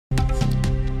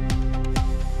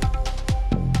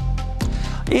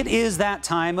It is that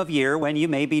time of year when you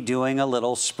may be doing a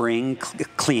little spring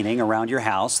cleaning around your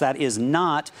house. That is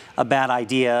not a bad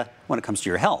idea when it comes to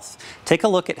your health. Take a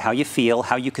look at how you feel,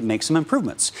 how you can make some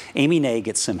improvements. Amy Nay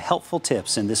gets some helpful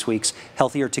tips in this week's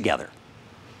Healthier Together.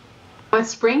 With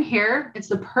spring here, it's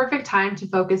the perfect time to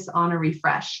focus on a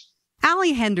refresh.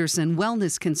 Allie Henderson,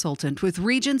 wellness consultant with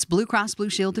Regents Blue Cross Blue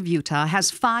Shield of Utah,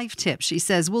 has 5 tips she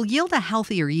says will yield a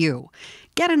healthier you.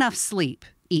 Get enough sleep.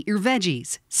 Eat your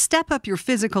veggies, step up your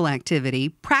physical activity,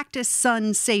 practice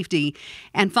sun safety,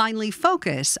 and finally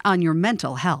focus on your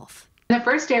mental health. The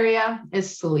first area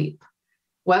is sleep.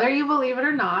 Whether you believe it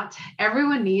or not,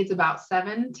 everyone needs about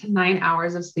 7 to 9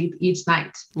 hours of sleep each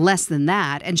night. Less than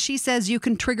that, and she says you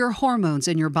can trigger hormones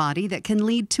in your body that can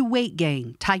lead to weight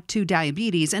gain, type 2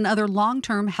 diabetes, and other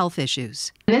long-term health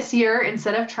issues. This year,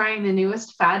 instead of trying the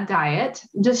newest fad diet,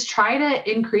 just try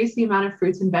to increase the amount of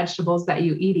fruits and vegetables that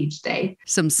you eat each day.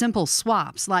 Some simple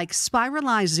swaps like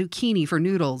spiralized zucchini for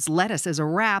noodles, lettuce as a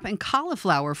wrap, and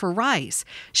cauliflower for rice.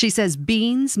 She says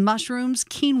beans, mushrooms,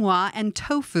 quinoa, and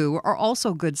tofu are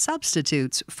also good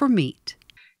substitutes for meat.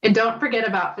 And don't forget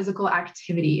about physical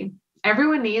activity.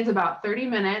 Everyone needs about 30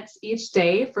 minutes each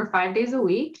day for 5 days a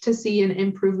week to see an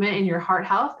improvement in your heart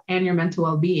health and your mental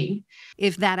well-being.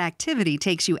 If that activity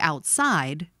takes you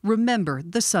outside, remember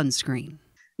the sunscreen.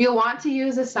 You'll want to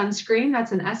use a sunscreen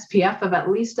that's an SPF of at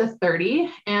least a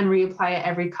 30 and reapply it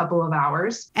every couple of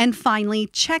hours. And finally,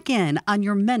 check in on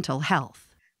your mental health.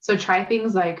 So try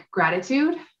things like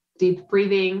gratitude, deep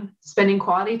breathing, spending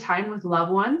quality time with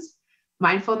loved ones,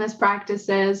 mindfulness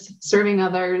practices, serving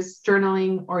others,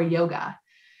 journaling, or yoga.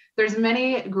 There's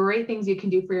many great things you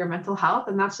can do for your mental health,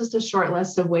 and that's just a short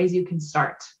list of ways you can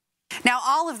start. Now,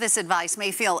 all of this advice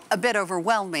may feel a bit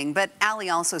overwhelming, but Allie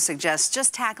also suggests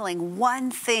just tackling one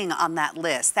thing on that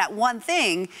list. That one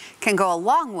thing can go a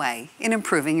long way in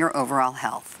improving your overall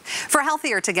health. For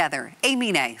Healthier Together,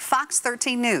 Amy Nay, Fox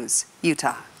 13 News,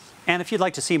 Utah. And if you'd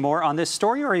like to see more on this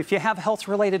story, or if you have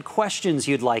health-related questions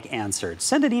you'd like answered,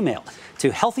 send an email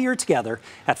to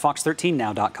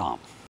healthiertogether@fox13now.com.